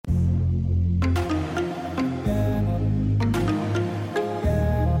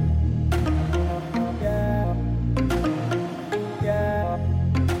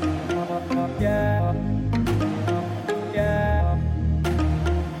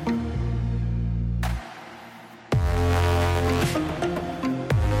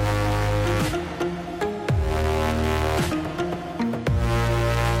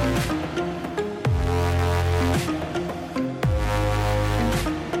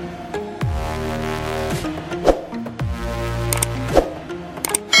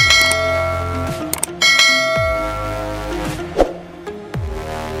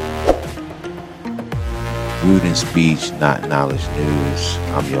Speech, Not Knowledge News.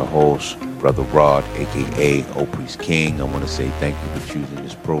 I'm your host, Brother Rod, aka O Priest King. I want to say thank you for choosing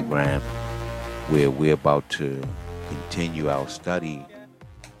this program where we're about to continue our study.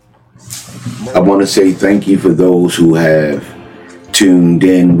 I want to say thank you for those who have tuned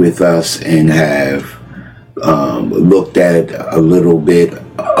in with us and have looked at a little bit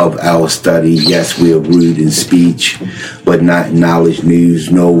of our study. Yes, we are rude in speech, but not in knowledge news.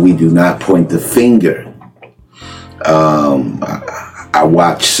 No, we do not point the finger. I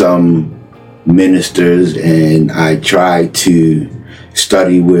watch some ministers and I try to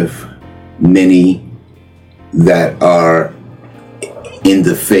study with many that are in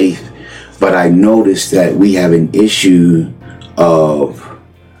the faith, but I noticed that we have an issue of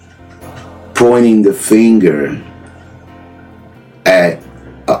pointing the finger at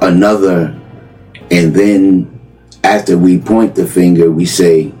another, and then after we point the finger, we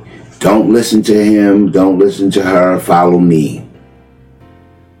say, don't listen to him, don't listen to her, follow me.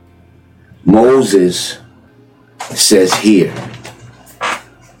 Moses says here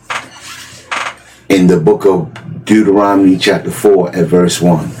in the book of Deuteronomy chapter 4 at verse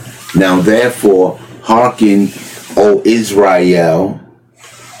 1, now therefore hearken, O Israel,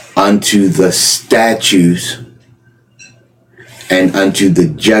 unto the statutes and unto the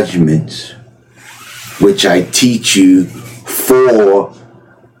judgments which I teach you for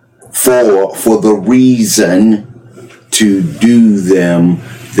the reason to do them,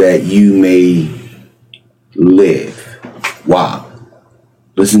 that you may live. Wow.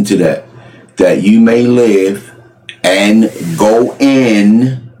 Listen to that. That you may live and go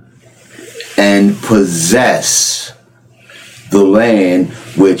in and possess the land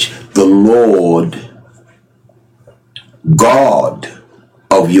which the Lord God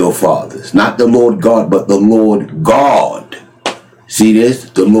of your fathers, not the Lord God, but the Lord God. See this?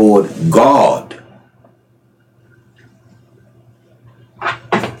 The Lord God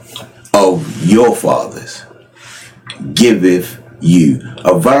of your fathers giveth you.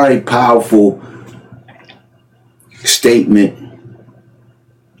 A very powerful statement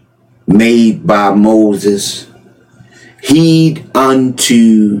made by Moses. Heed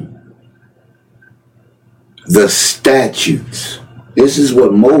unto the statutes. This is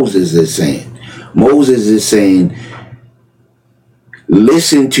what Moses is saying. Moses is saying,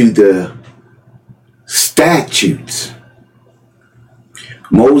 listen to the statutes.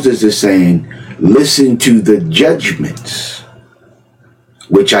 Moses is saying, listen to the judgments,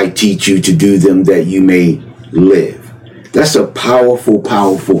 which I teach you to do them, that you may live. That's a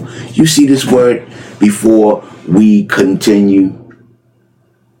powerful. You see this word before we continue?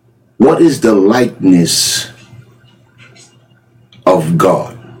 What is the likeness of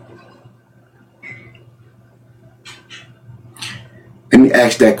God? Let me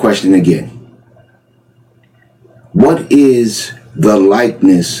ask that question again. What is the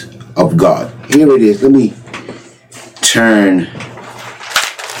likeness of God? Here it is. Let me turn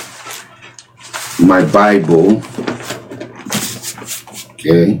my Bible.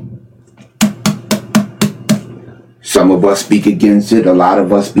 Okay. Some of us speak against it. A lot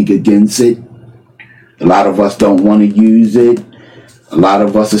of us speak against it. A lot of us don't want to use it. A lot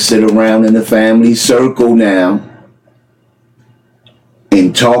of us will sit around in the family circle now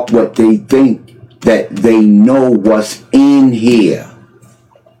and talk what they think that they know what's in here.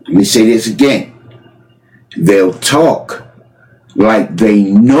 Let me say this again. They'll talk like they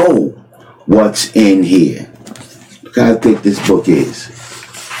know what's in here. Look how thick this book is.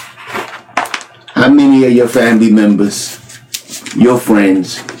 How many of your family members, your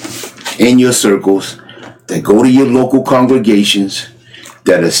friends, in your circles that go to your local congregations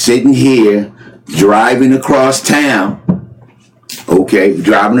that are sitting here driving across town? Okay,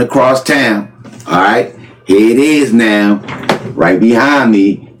 driving across town. All right, here it is now, right behind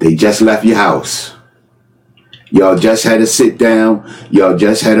me. They just left your house. Y'all just had a sit down. Y'all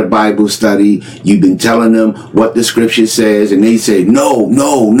just had a Bible study. You've been telling them what the scripture says, and they say, no.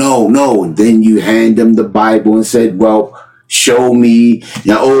 And then you hand them the Bible and said, well, show me.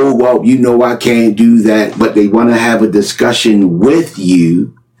 Now, oh, well, you know I can't do that. But they want to have a discussion with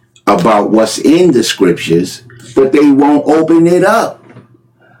you about what's in the scriptures, but they won't open it up.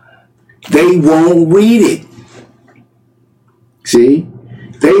 They won't read it. See?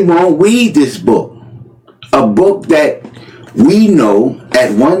 They won't read this book. A book that we know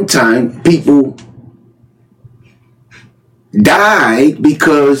at one time people died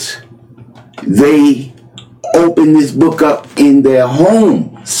because they opened this book up in their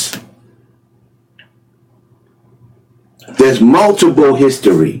homes. There's multiple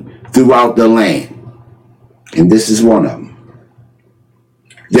history throughout the land, and this is one of them.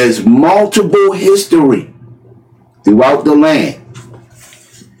 There's multiple history throughout the land.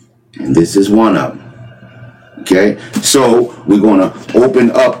 And this is one of them. Okay, so we're going to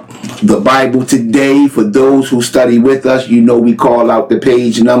open up the Bible today. For those who study with us, you know we call out the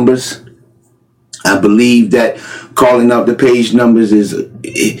page numbers. I believe that calling out the page numbers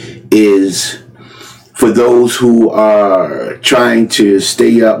is for those who are trying to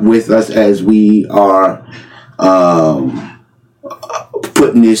stay up with us as we are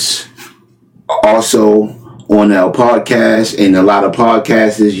putting this also on our podcast. And a lot of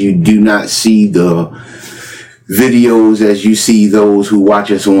podcasters, you do not see the videos as you see those who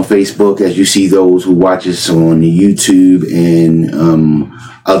watch us on Facebook, as you see those who watch us on YouTube and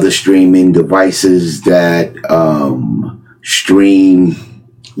other streaming devices that stream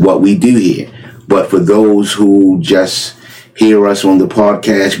what we do here. But for those who just hear us on the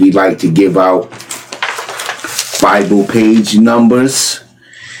podcast, we like to give out Bible page numbers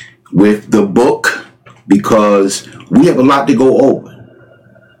with the book because we have a lot to go over.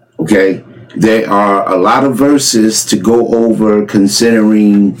 Okay? There are a lot of verses to go over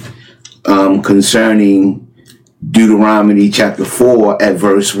concerning Deuteronomy chapter 4 at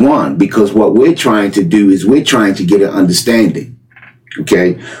verse 1, because what we're trying to do is we're trying to get an understanding.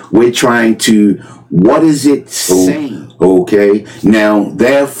 Okay, we're trying to, what is it saying? Okay, now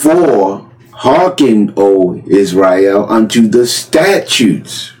therefore hearken, O Israel, unto the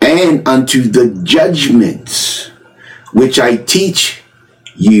statutes and unto the judgments which I teach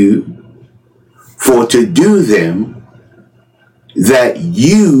you, for to do them, that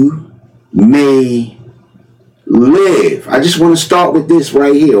you may live. I just want to start with this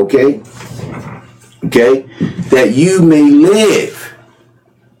right here, okay? Okay? That you may live.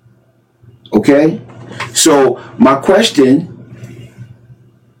 Okay? So, my question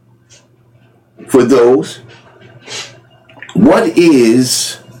for those, what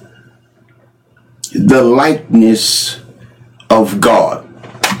is the likeness of God?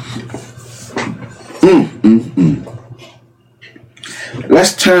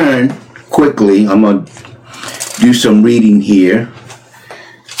 Let's turn quickly. I'm going to do some reading here.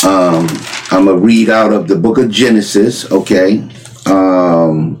 I'm going to read out of the book of Genesis, okay?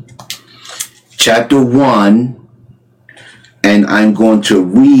 Chapter 1, and I'm going to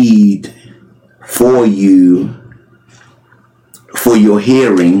read for you, for your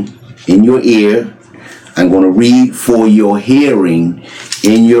hearing, in your ear. I'm going to read for your hearing,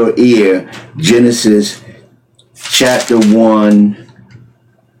 in your ear, Genesis chapter 1,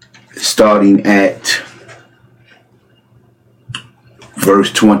 starting at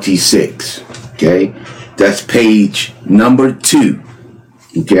verse 26. Okay, that's page number 2.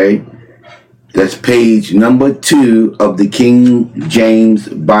 Okay, that's page number 2 of the King James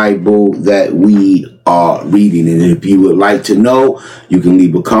Bible that we are reading. And if you would like to know, you can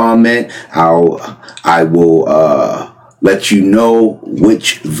leave a comment. I will let you know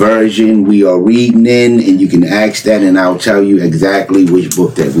which version we are reading in, and you can ask that and I'll tell you exactly which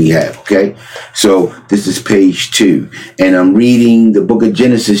book that we have. Okay, so this is page 2, and I'm reading the book of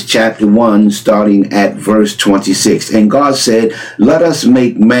Genesis chapter 1 starting at verse 26. And God said, let us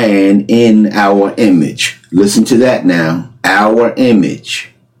make man in our image. Listen to that now. Our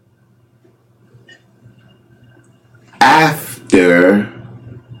image. After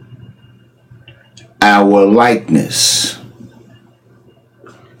our likeness.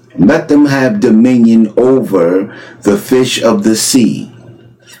 Let them have dominion over the fish of the sea.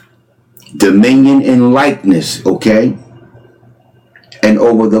 Dominion and likeness, okay? And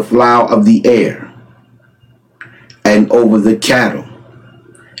over the flower of the air. And over the cattle.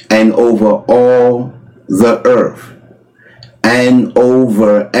 And over all the earth. And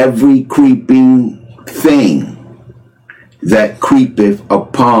over every creeping thing that creepeth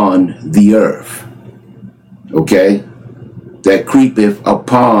upon the earth. Okay? That creepeth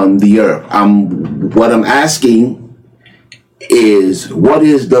upon the earth. What I'm asking is, what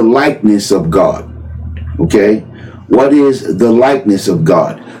is the likeness of God? Okay? What is the likeness of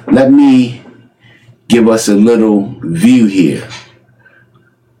God? Let me give us a little view here.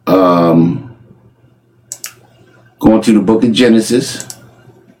 Going to the book of Genesis.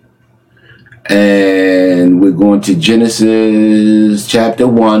 And we're going to Genesis chapter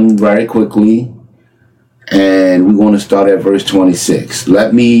 1 very quickly. And we're going to start at verse 26.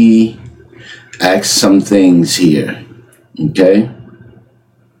 Let me ask some things here. Okay?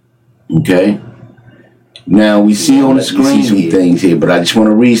 Okay? Now, we see on the screen some things here, but I just want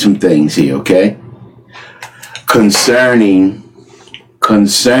to read some things here, okay? Concerning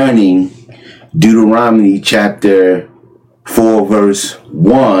Deuteronomy chapter 4, verse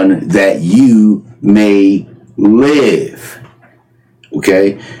 1, that you may live.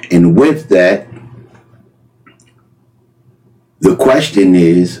 Okay? And with that, The question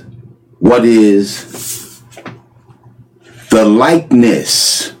is, what is the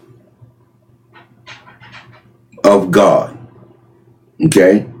likeness of God?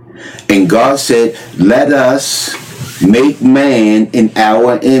 Okay? And God said, let us make man in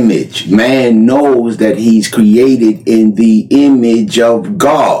our image. Man knows that he's created in the image of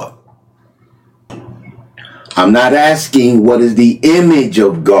God. I'm not asking what is the image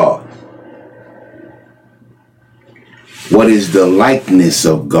of God. What is the likeness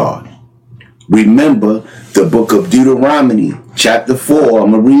of God? Remember the book of Deuteronomy, chapter 4.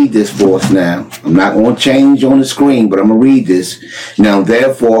 I'm going to read this for us now. I'm not going to change on the screen, but I'm going to read this. Now,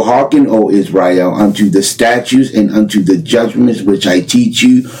 therefore, hearken, O Israel, unto the statutes and unto the judgments which I teach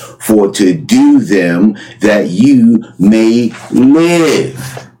you, for to do them, that you may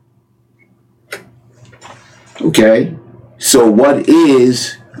live. Okay? So what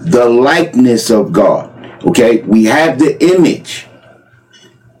is the likeness of God? Okay? We have the image.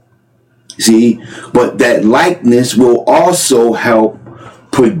 See, but that likeness will also help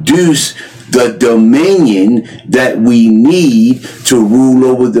produce the dominion that we need to rule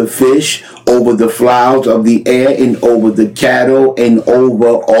over the fish, over the flowers of the air, and over the cattle, and over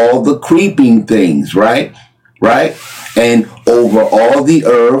all the creeping things, right? Right? And over all the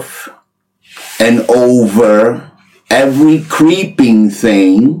earth, and over every creeping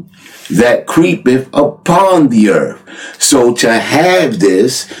thing that creepeth upon the earth. So to have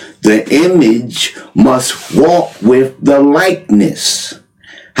this, the image must walk with the likeness.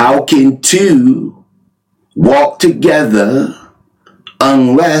 How can two walk together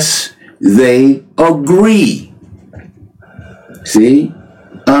unless they agree? See?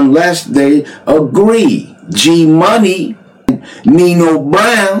 Unless they agree. G Money, Nino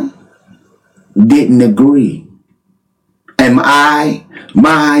Brown didn't agree. Am I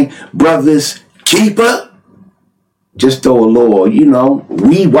my brother's keeper? Just throw a little,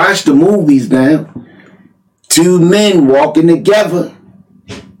 we watch the movies now. Two men walking together.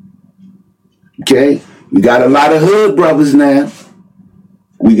 Okay? We got a lot of hood brothers now.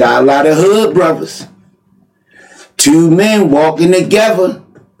 We got a lot of hood brothers. Two men walking together,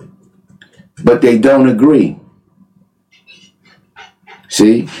 but they don't agree.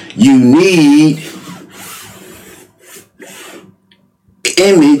 See? You need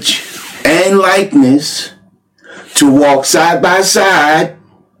image and likeness to walk side by side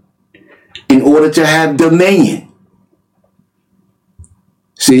in order to have dominion.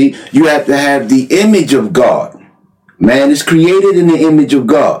 See, you have to have the image of God. Man is created in the image of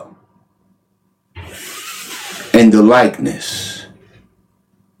God. And the likeness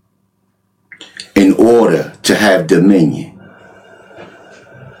in order to have dominion.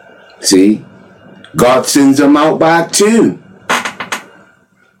 See, God sends them out by two.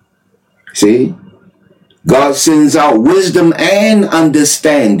 See? God sends out wisdom and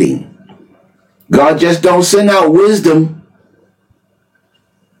understanding. God just don't send out wisdom.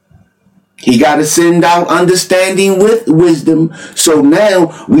 He got to send out understanding with wisdom. So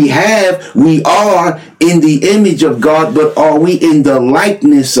now we are in the image of God, but are we in the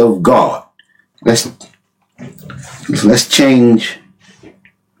likeness of God? Let's change.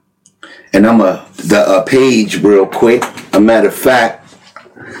 And I'm the page real quick. A matter of fact,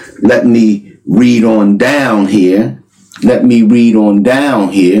 let me read on down here.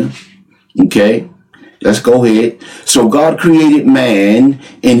 Okay, let's go ahead. So God created man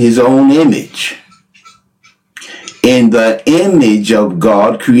in his own image. In the image of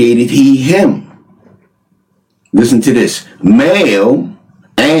God created he him. Listen to this. Male,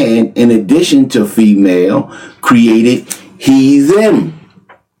 and in addition to female, created he them.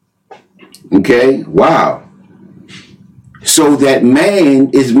 Okay, wow. So that man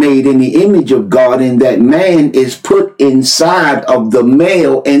is made in the image of God, and that man is put inside of the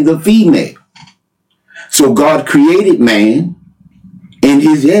male and the female. So God created man in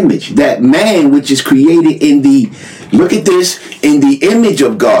his image. That man which is created in the, look at this, in the image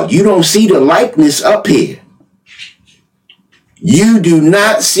of God. You don't see the likeness up here. You do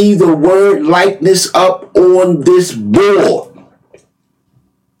not see the word likeness up on this board.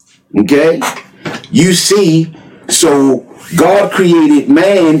 Okay? You see, so God created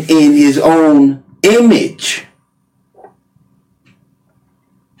man in his own image.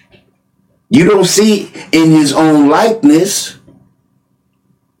 You don't see in his own likeness.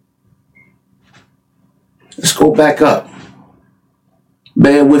 Let's go back up.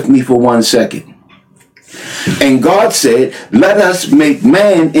 Bear with me for 1 second. And God said, let us make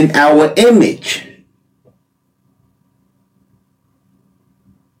man in our image.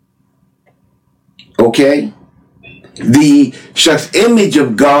 Okay? the image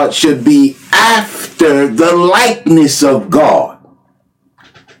of God should be after the likeness of God.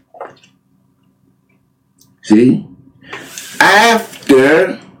 See?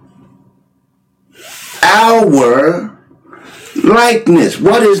 After our likeness.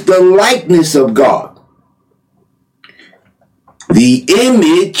 What is the likeness of God? The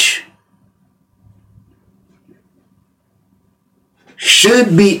image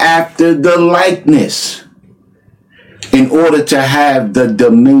should be after the likeness in order to have the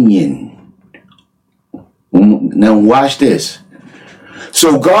dominion. Now watch this.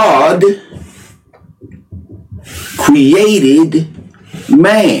 So God created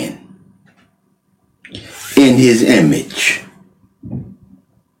man in his image.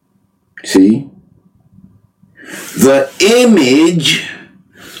 See? The image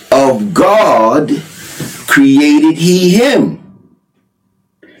of God created he him.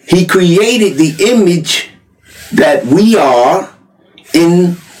 He created the image that we are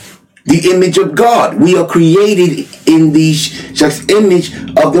in the image of God. We are created in the image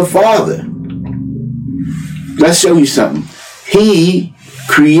of the Father. Let's show you something. He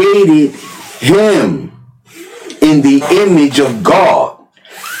created him in the image of God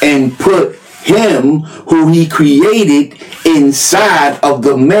and put him who he created inside of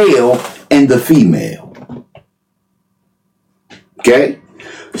the male and the female. Okay?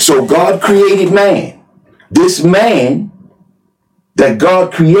 So God created man. This man that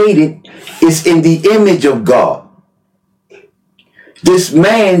God created is in the image of God. This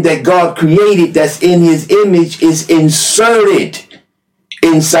man that God created that's in his image is inserted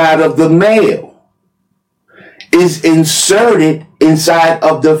inside of the male, is inserted inside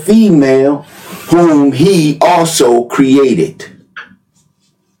of the female whom he also created.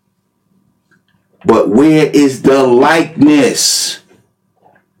 But where is the likeness?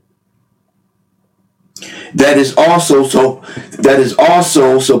 That is also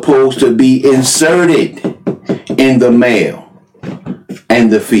supposed to be inserted in the male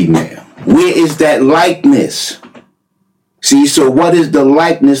and the female. Where is that likeness? See, so what is the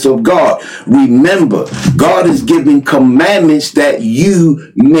likeness of God? Remember, God is giving commandments that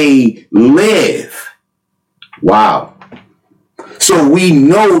you may live. Wow. So we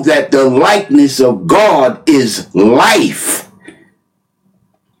know that the likeness of God is life.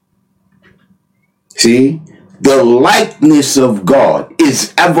 See, the likeness of God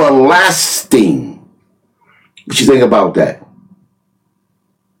is everlasting. What you think about that?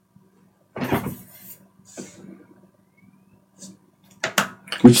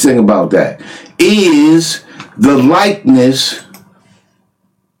 What you think about that? Is the likeness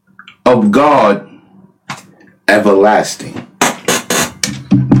of God everlasting?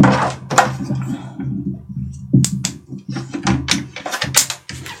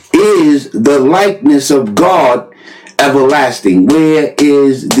 Is the likeness of God everlasting? Where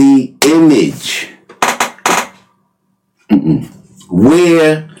is the image?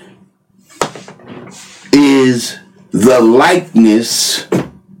 Where is the likeness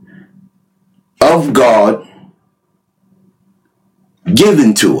of God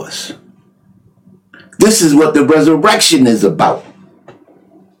given to us? This is what the resurrection is about.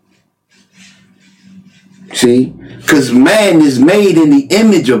 See? Because man is made in the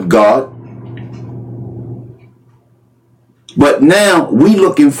image of God. But now we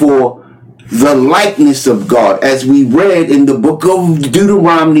looking for the likeness of God. As we read in the book of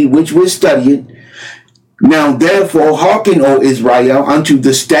Deuteronomy, which we're studying. Now therefore hearken, O Israel, unto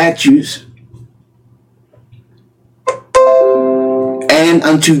the statutes and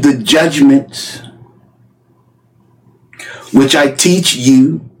unto the judgments which I teach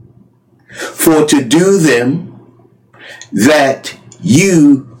you, for to do them, that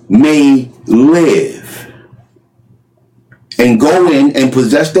you may live, and go in and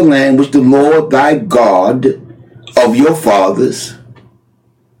possess the land which the Lord thy God of your fathers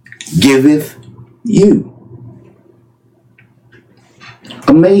giveth you.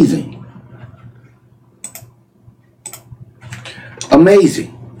 Amazing.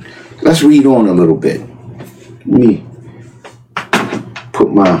 Amazing. Let's read on a little bit. Let me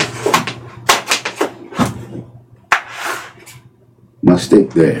put my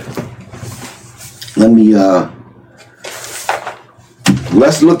stick there. Let me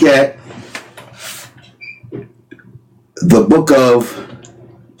let's look at the book of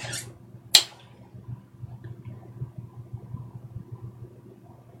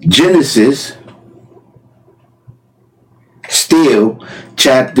Genesis, still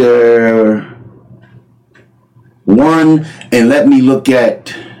chapter 1, and let me look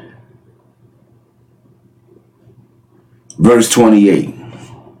at verse 28.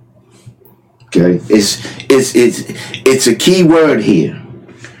 Okay, it's a key word here.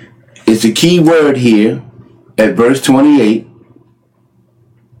 It's a key word here at verse 28.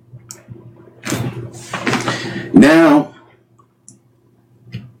 Now,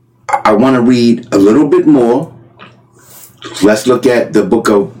 I want to read a little bit more. Let's look at the book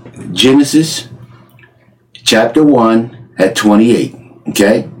of Genesis, chapter 1 at 28.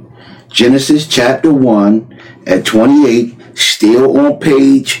 Okay? Genesis chapter 1 at 28, still on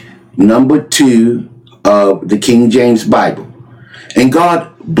page number 2 of the King James Bible. And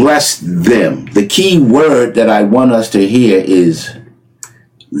God blessed them. The key word that I want us to hear is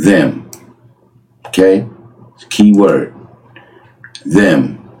them. Okay? Key word.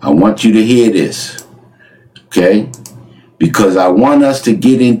 Them. I want you to hear this. Okay? Because I want us to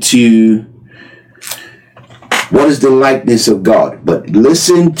get into what is the likeness of God. But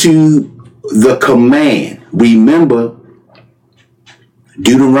listen to the command. Remember,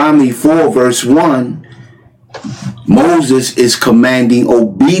 Deuteronomy 4 verse 1, Moses is commanding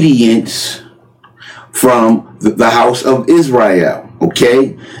obedience from the house of Israel.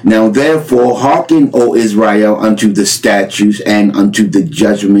 Okay? Now therefore hearken, O Israel, unto the statutes and unto the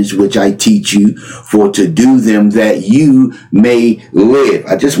judgments which I teach you, for to do them that you may live.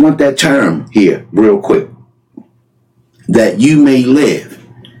 I just want that term here real quick. That you may live.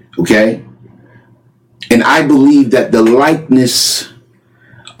 Okay? And I believe that the likeness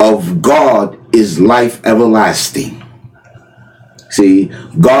of God is life everlasting. See,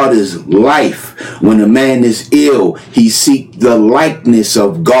 God is life. When a man is ill, he seeks the likeness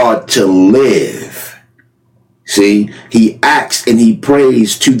of God to live. See, he acts and he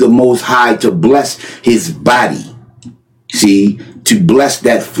prays to the Most High to bless his body. See, to bless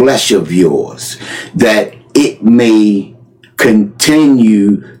that flesh of yours, that it may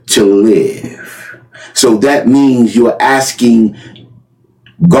continue to live. So that means you're asking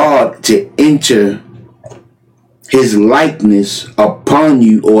God to enter his likeness upon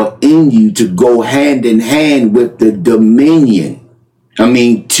you or in you to go hand in hand with the dominion.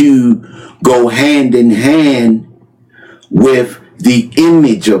 To go hand in hand with the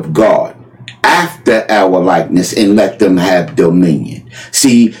image of God after our likeness and let them have dominion.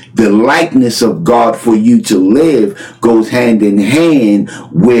 See, the likeness of God for you to live goes hand in hand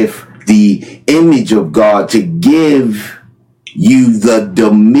with the image of God to give you the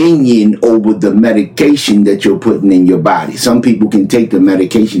dominion over the medication that you're putting in your body. Some people can take the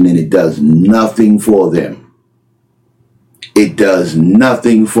medication and it does nothing for them. It does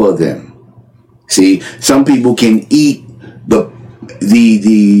nothing for them. See, some people can eat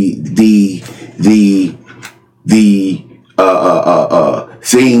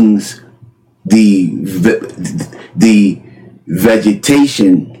things, the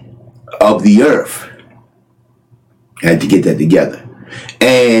vegetation of the earth. I had to get that together.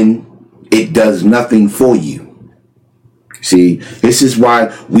 And it does nothing for you. See, this is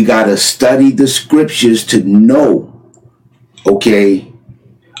why we got to study the scriptures to know, okay,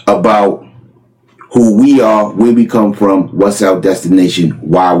 about who we are, where we come from, what's our destination,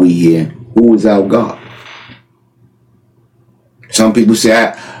 why we here, who is our God. Some people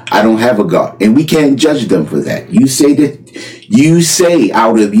say, I don't have a God. And we can't judge them for that. You say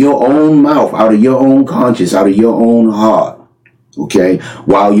out of your own mouth, out of your own conscience, out of your own heart, okay,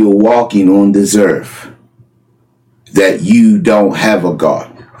 while you're walking on this earth, that you don't have a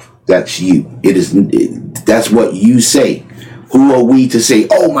God. That's you. That's what you say. Who are we to say,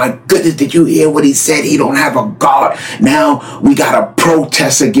 oh my goodness, did you hear what he said? He don't have a God. Now we got to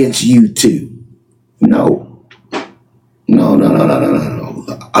protest against you too. No.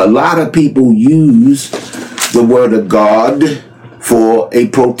 A lot of people use the word of God for a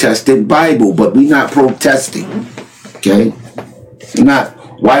protested Bible, but we're not protesting. Okay?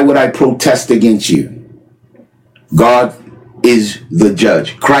 Why would I protest against you? God is the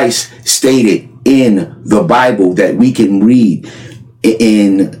judge. Christ stated in the Bible that we can read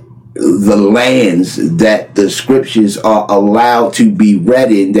in the lands that the scriptures are allowed to be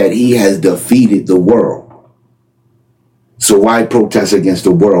read in, that he has defeated the world. So why protest against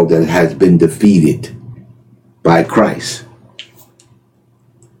a world that has been defeated by Christ?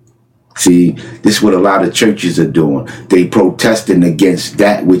 See, this is what a lot of churches are doing. They protesting against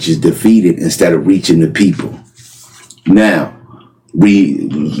that which is defeated instead of reaching the people. Now,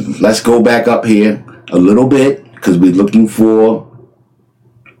 let's go back up here a little bit, because we're looking for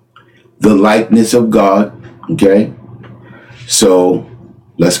the likeness of God. Okay? So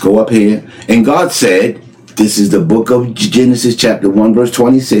let's go up here. And God said, this is the book of Genesis chapter 1 verse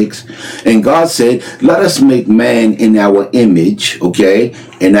 26. And God said, let us make man in our image, okay?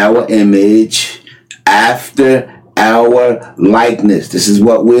 In our image, after our likeness. This is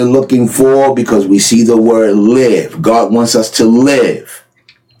what we're looking for because we see the word live. God wants us to live.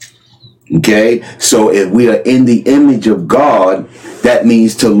 Okay? So if we are in the image of God, that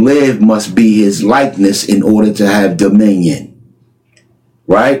means to live must be his likeness in order to have dominion.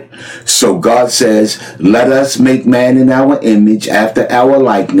 Right? So God says, let us make man in our image after our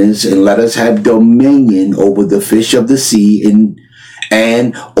likeness, and let us have dominion over the fish of the sea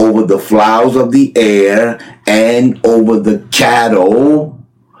and over the flowers of the air and over the cattle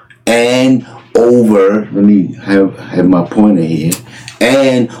and over, let me have my pointer here,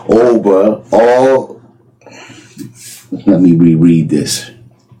 and over all, let me reread this.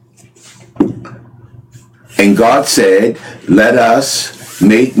 And God said, let us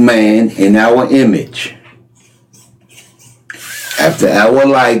make man in our image, after our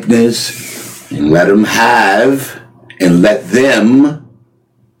likeness, and let him have, and let them,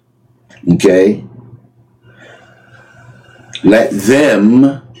 okay, let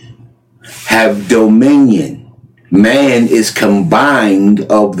them have dominion. Man is combined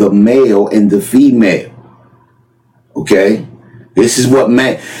of the male and the female. Okay? This is what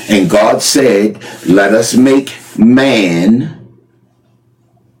man, and God said, let us make man,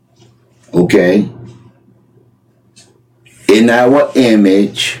 okay, in our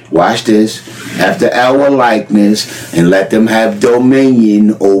image, watch this, after our likeness, and let them have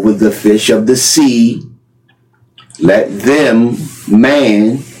dominion over the fish of the sea. Let them,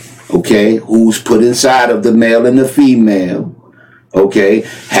 man, okay, who's put inside of the male and the female, okay,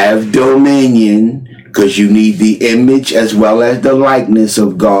 have dominion, because you need the image as well as the likeness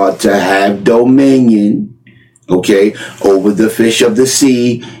of God to have dominion, okay, over the fish of the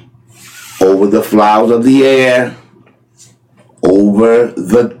sea, over the flowers of the air, over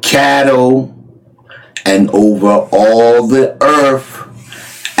the cattle, and over all the earth,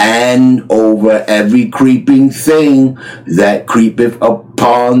 and over every creeping thing that creepeth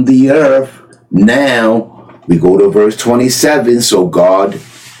upon the earth. Now, we go to verse 27. So God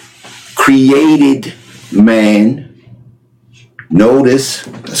created man. Notice,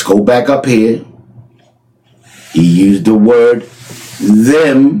 let's go back up here. He used the word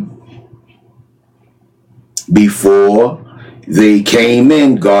them. Before they came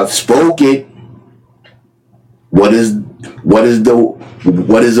in, God spoke it. What is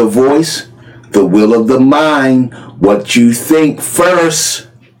a voice? The will of the mind. What you think first.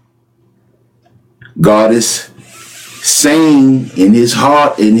 God is saying in his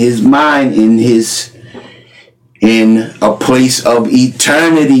heart, in his mind, in a place of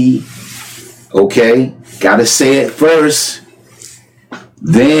eternity. Okay? Gotta say it first.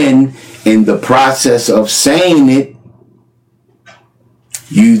 Then, in the process of saying it,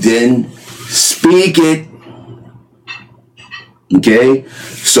 you then speak it. Okay?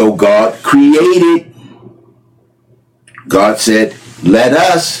 So God created. God said, let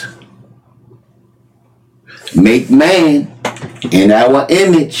us make man in our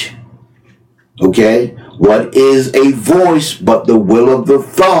image. Okay? What is a voice but the will of the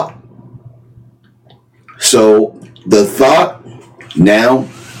thought? So the thought now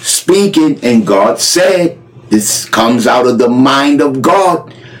speaking, and God said, this comes out of the mind of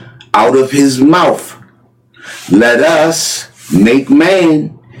God, out of his mouth. Let us make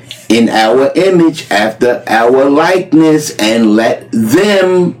man in our image after our likeness, and let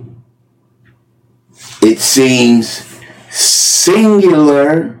them, it seems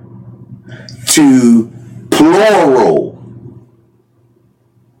singular to plural.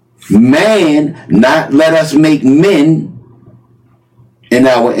 Man, not let us make men in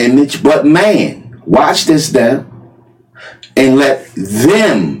our image, but man. Watch this now. And let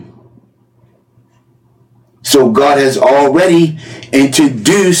them. So God has already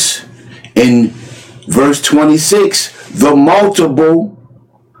introduced in verse 26, the multiple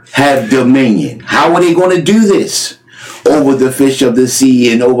have dominion. How are they going to do this? Over the fish of the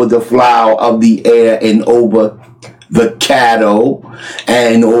sea, and over the flower of the air, and over the cattle,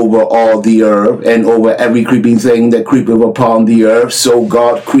 and over all the earth, and over every creeping thing that creepeth upon the earth. So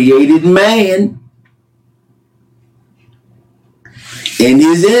God created man in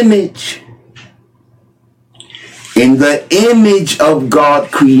his image. In the image of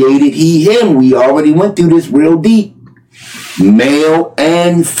God created he him. We already went through this real deep. Male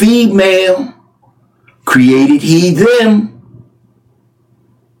and female created he them.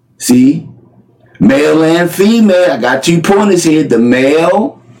 See? Male and female. I got 2 pointers here. The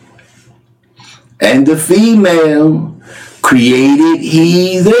male and the female created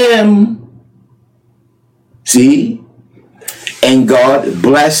he them. See? And God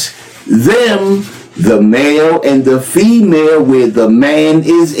blessed them, the male and the female, where the man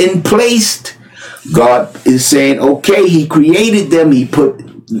is in placed God is saying, okay, he created them. He put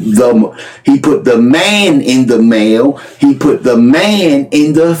the man in the male. He put the man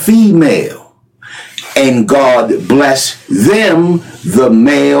in the female. And God blessed them, the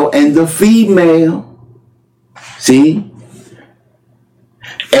male and the female. See?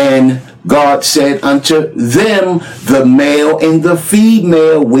 And God said unto them, the male and the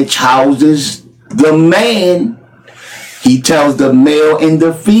female, which houses the man. He tells the male and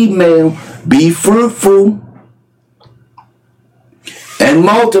the female, be fruitful and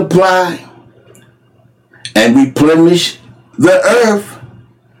multiply and replenish the earth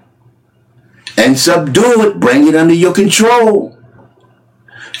and subdue it, bring it under your control,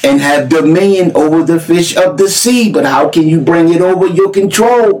 and have dominion over the fish of the sea. But how can you bring it over your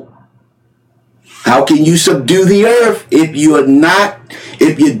control? How can you subdue the earth if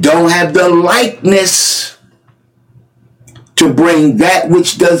you don't have the likeness to bring that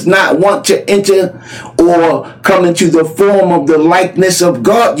which does not want to enter or come into the form of the likeness of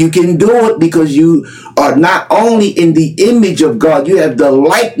God? You can do it because you are not only in the image of God, you have the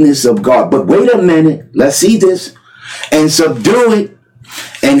likeness of God. But wait a minute, let's see this. And subdue it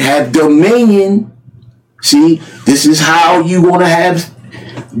and have dominion. See, this is how you want to have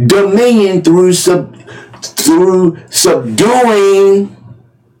dominion, through subduing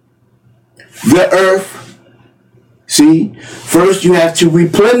the earth. See, first you have to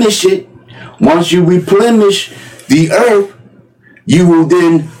replenish it. Once you replenish the earth, you will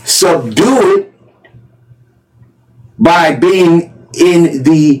then subdue it by being in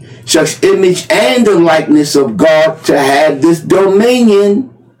the such image and the likeness of God, to have this dominion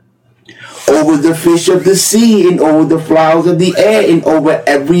over the fish of the sea and over the flowers of the air and over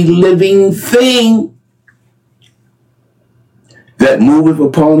every living thing that moveth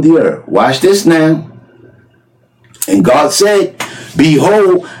upon the earth. Watch this now. And God said,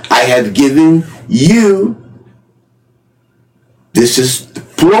 behold, I have given you, this is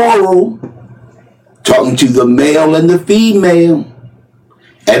plural, talking to the male and the female,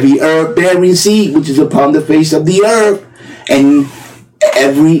 every herb bearing seed which is upon the face of the earth, and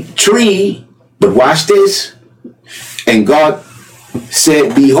every tree. But watch this. And God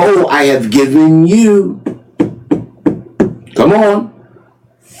said, behold, I have given you, come on,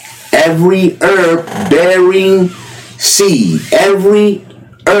 every herb bearing seed, every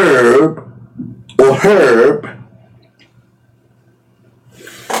herb or herb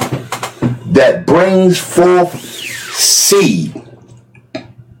that brings forth seed.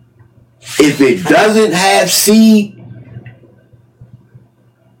 If it doesn't have seed,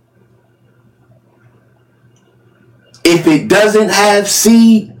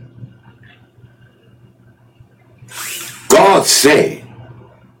 God said,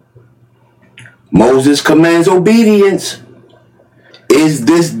 Moses commands obedience. Is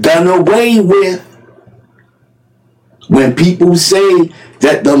this done away with? When people say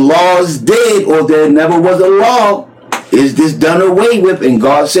that the law is dead or there never was a law, is this done away with? And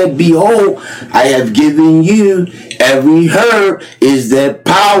God said, behold, I have given you every herb. Is there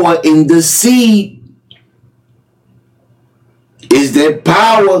power in the seed? Is there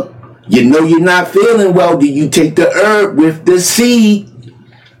power? You know you're not feeling well. Do you take the herb with the seed,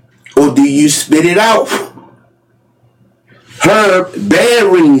 or do you spit it out? Herb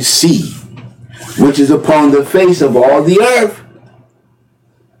bearing seed, which is upon the face of all the earth.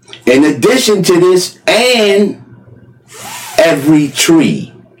 In addition to this, and every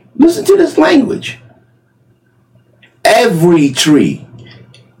tree. Listen to this language. Every tree.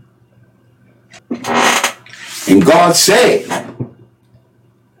 And God said,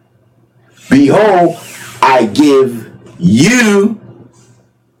 behold, I give you,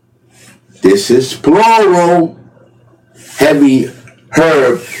 this is plural, heavy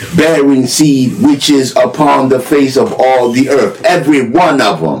herb bearing seed, which is upon the face of all the earth, every one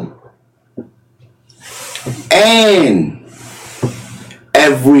of them, and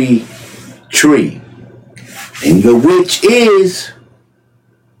every tree, and the which is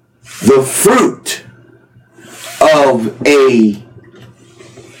the fruit of a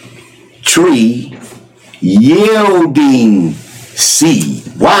tree yielding seed.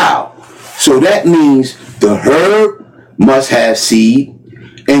 Wow. So that means the herb must have seed,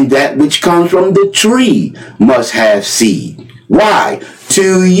 and that which comes from the tree must have seed. Why?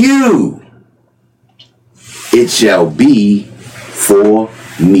 To you it shall be for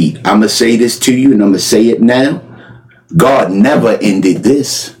meat. I'm going to say this to you, and I'm going to say it now. God never ended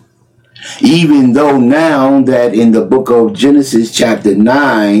this. Even though now that in the book of Genesis chapter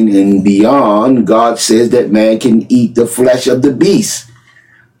 9 and beyond, God says that man can eat the flesh of the beast,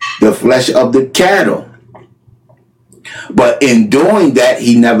 the flesh of the cattle. But in doing that,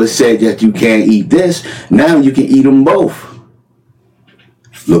 he never said that you can't eat this. Now you can eat them both.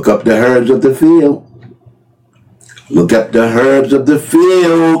 Look up the herbs of the field. Look up the herbs of the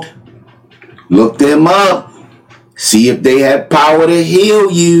field. Look them up. See if they have power to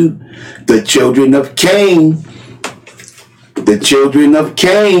heal you. The children of Cain. The children of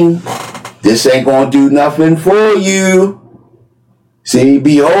Cain. This ain't going to do nothing for you. See,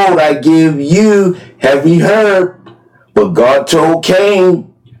 behold, I give you every herb. But God told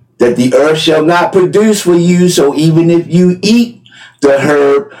Cain that the earth shall not produce for you. So even if you eat the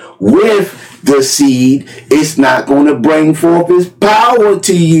herb with the seed, it's not going to bring forth its power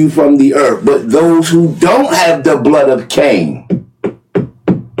to you from the earth. But those who don't have the blood of Cain,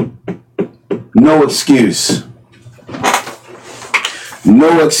 no excuse.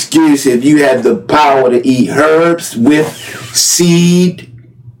 No excuse if you have the power to eat herbs with seed,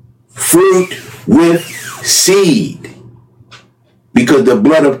 fruit with seed. Because the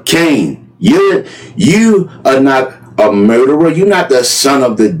blood of Cain, you are not a murderer. You're not the son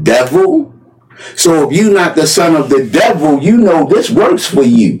of the devil. So if you're not the son of the devil, you know this works for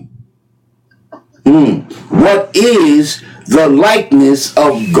you. What is the likeness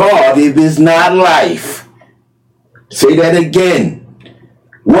of God if it's not life? Say that again.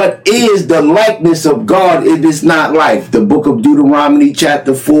 What is the likeness of God if it's not life? The book of Deuteronomy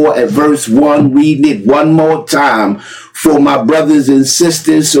chapter 4 at verse 1, reading it one more time for my brothers and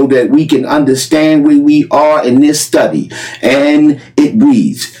sisters so that we can understand where we are in this study. And it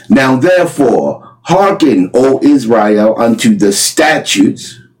reads, Now therefore, hearken, O Israel, unto the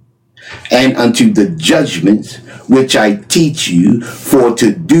statutes and unto the judgments which I teach you, for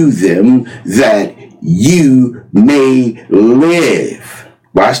to do them that you may live.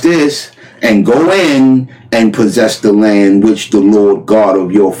 Watch this. And go in and possess the land which the Lord God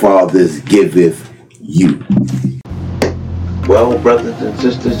of your fathers giveth you. Well, brothers and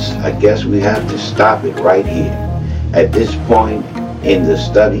sisters, I guess we have to stop it right here. At this point in the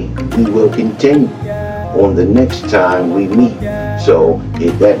study, we will continue on the next time we meet. So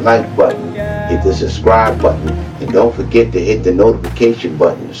hit that like button, hit the subscribe button, and don't forget to hit the notification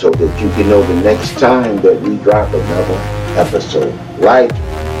button so that you can know the next time that we drop another episode. Like,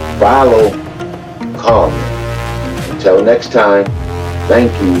 follow, comment. Until next time,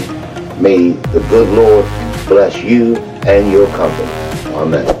 thank you. May the good Lord bless you and your company.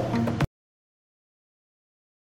 Amen.